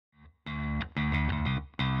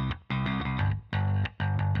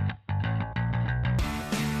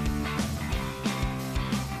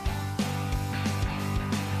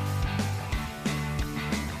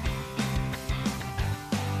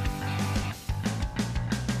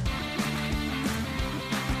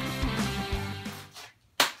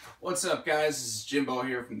What's up, guys? This is Jimbo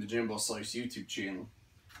here from the Jimbo Slice YouTube channel.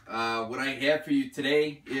 What I have for you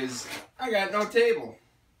today is, I got no table,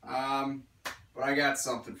 but I got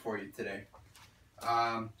something for you today.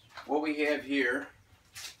 What we have here,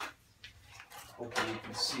 hopefully you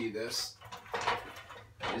can see this,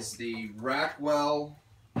 is the Rockwell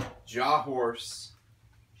JAWHORSE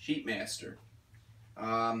Sheetmaster.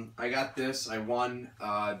 I got this. I won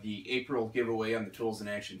the April giveaway on the Tools in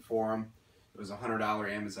Action forum. It was a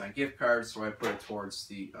 $100 Amazon gift card, so I put it towards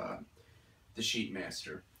the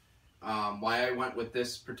Sheetmaster. Why I went with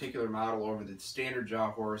this particular model over the standard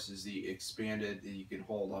JAWHORSE is the expanded. You can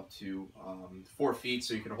hold up to 4 feet,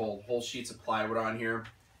 so you can hold whole sheets of plywood on here.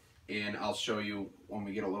 And I'll show you when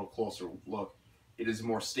we get a little closer look. It is a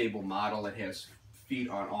more stable model. It has feet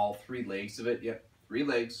on all 3 legs of it. Yep, 3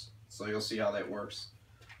 legs. So you'll see how that works.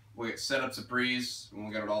 We'll get setup's a breeze, and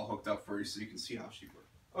we'll get it all hooked up for you so you can see how she works.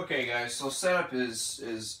 Okay, guys, so setup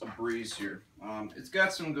is a breeze here. It's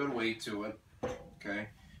got some good weight to it, okay,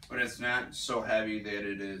 but it's not so heavy that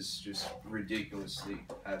it is just ridiculously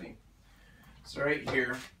heavy. So right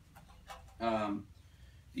here,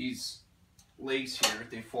 these legs here,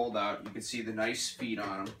 they fold out. You can see the nice feet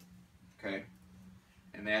on them, okay,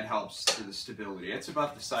 and that helps to the stability. It's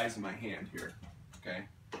about the size of my hand here, okay,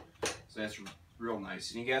 so that's real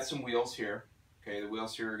nice. And you got some wheels here, okay. The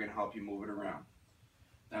wheels here are going to help you move it around.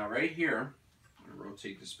 Now right here, I'm going to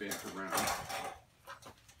rotate this back around.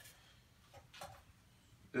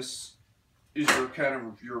 This is your kind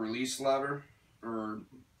of your release lever, or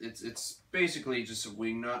it's basically just a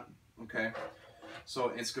wing nut, okay?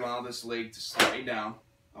 So it's going to allow this leg to slide down.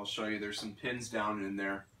 I'll show you there's some pins down in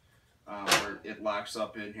there where it locks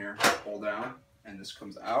up in here. Pull down, and this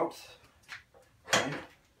comes out, okay?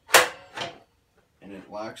 And it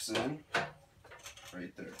locks in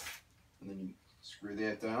right there. And then you screw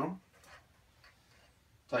that down,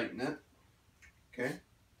 tighten it, okay?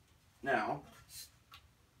 Now,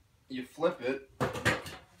 you flip it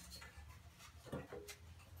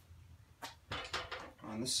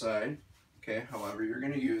on the side, okay, however you're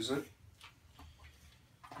going to use it.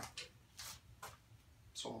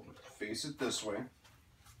 So face it this way.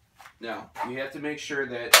 Now, you have to make sure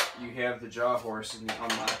that you have the JAWHORSE in the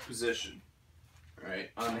unlocked position.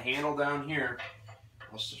 Alright, on the handle down here,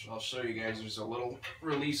 I'll show you guys, there's a little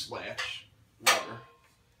release latch lever.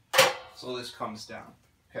 So this comes down,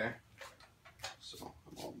 okay? So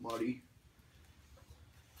I'm all muddy.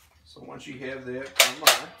 So once you have that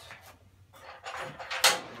unlocked,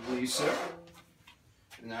 release it.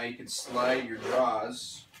 And now you can slide your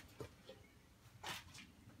jaws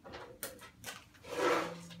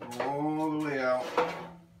all the way out.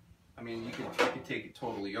 I mean, you can take it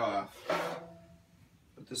totally off.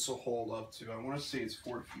 But this will hold up to, I want to say it's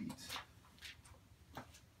 4 feet.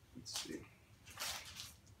 Let's see.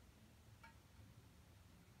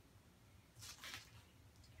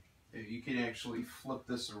 Yeah, you can actually flip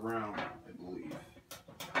this around, I believe.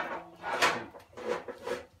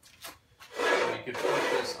 So you can flip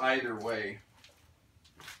this either way.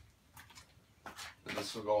 And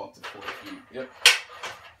this will go up to 4 feet. Yep.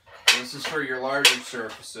 And this is for your larger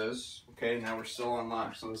surfaces. Okay, now we're still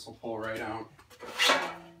unlocked, so this will pull right out.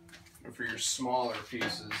 And for your smaller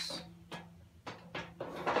pieces,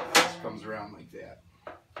 this comes around like that.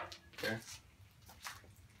 Okay?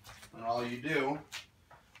 And all you do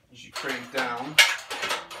is you crank down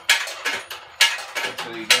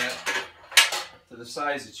until you get to the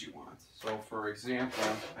size that you want. So for example,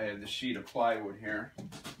 I have the sheet of plywood here.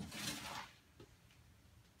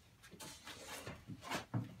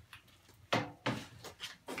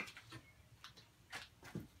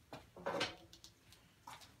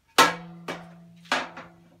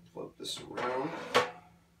 This around.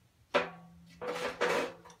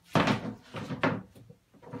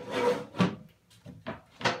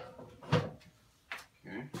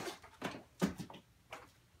 Okay.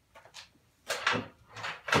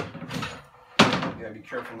 You gotta be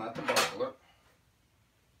careful not to buckle it.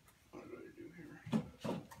 What do I do here?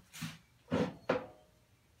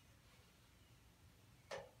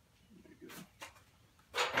 There you go.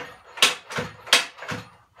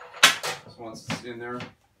 So once it's in there,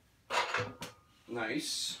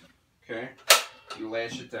 nice, okay, you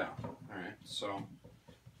lash it down. Alright, so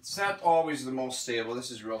it's not always the most stable.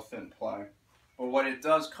 This is real thin ply, but what it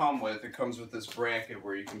does come with, it comes with this bracket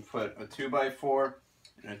where you can put a 2x4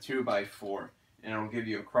 and a 2x4, and it'll give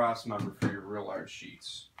you a cross member for your real large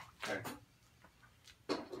sheets. Okay,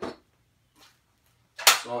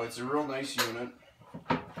 so it's a real nice unit.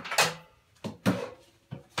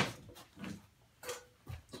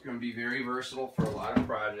 It's going to be very versatile for a lot of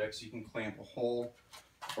projects. You can clamp a whole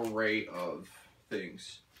array of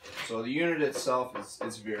things. So the unit itself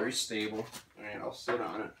is very stable. Alright, I'll sit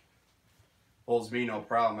on it. Holds me no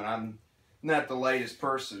problem, and I'm not the lightest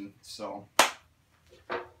person, so.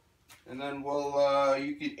 And then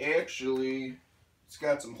you could actually, it's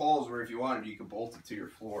got some holes where if you wanted, you could bolt it to your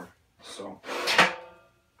floor. So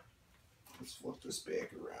let's flip this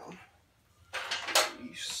back around.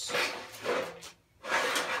 Release.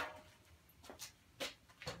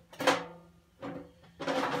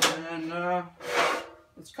 And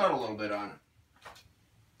let's cut a little bit on it.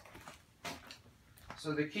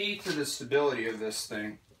 So the key to the stability of this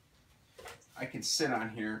thing, I can sit on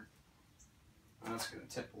here. That's going to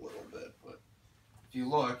tip a little bit, but if you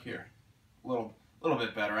look here, a little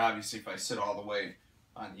bit better. Obviously, if I sit all the way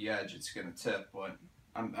on the edge, it's going to tip, but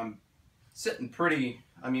I'm sitting pretty.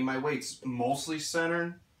 I mean, my weight's mostly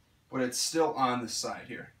centered, but it's still on the side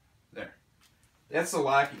here. There. That's the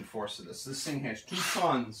locking force of this. This thing has 2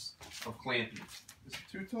 tons of clamping. Is it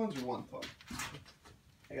 2 tons or 1 ton?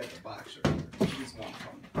 I got the box right here. It's 1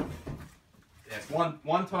 ton. Yeah, it's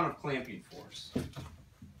one ton of clamping force.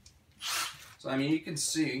 So I mean, you can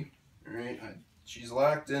see, all right, she's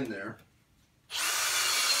locked in there.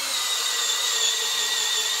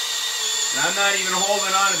 And I'm not even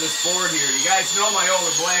holding on to this board here. You guys know my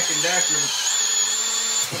older Black & Decker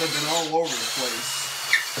would have been all over the place.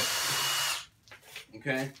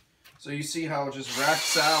 Okay, so you see how just rock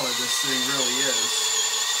solid this thing really is.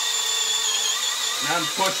 And I'm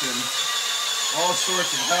pushing all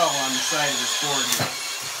sorts of hell on the side of this board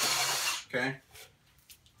here. Okay?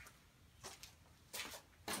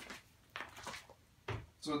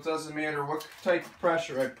 So it doesn't matter what type of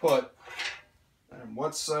pressure I put on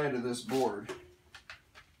what side of this board.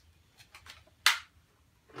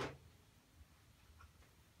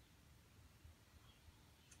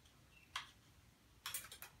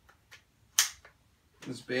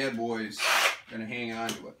 This bad boy's gonna hang on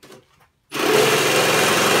to it.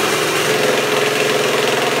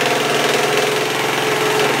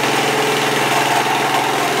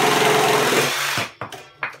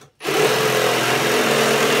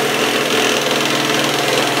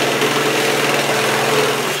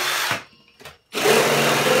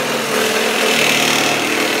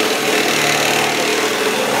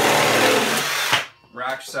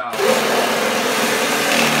 Rock solid.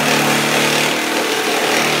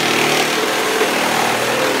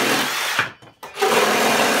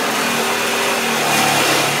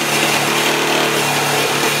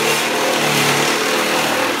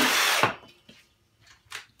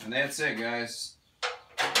 And that's it, guys.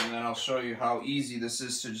 And then I'll show you how easy this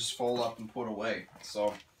is to just fold up and put away.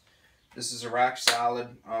 So this is a rock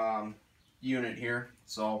solid unit here.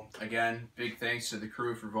 So again, big thanks to the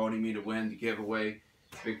crew for voting me to win the giveaway.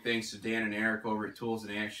 Big thanks to Dan and Eric over at Tools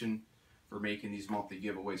in Action for making these monthly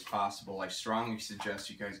giveaways possible. I strongly suggest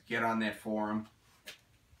you guys get on that forum,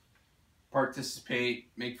 participate,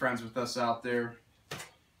 make friends with us out there,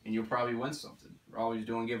 and you'll probably win something. We're always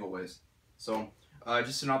doing giveaways. So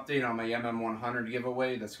just an update on my MM100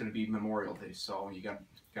 giveaway. That's going to be Memorial Day, so you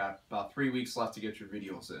got about 3 weeks left to get your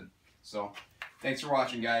videos in. So thanks for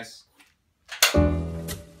watching, guys.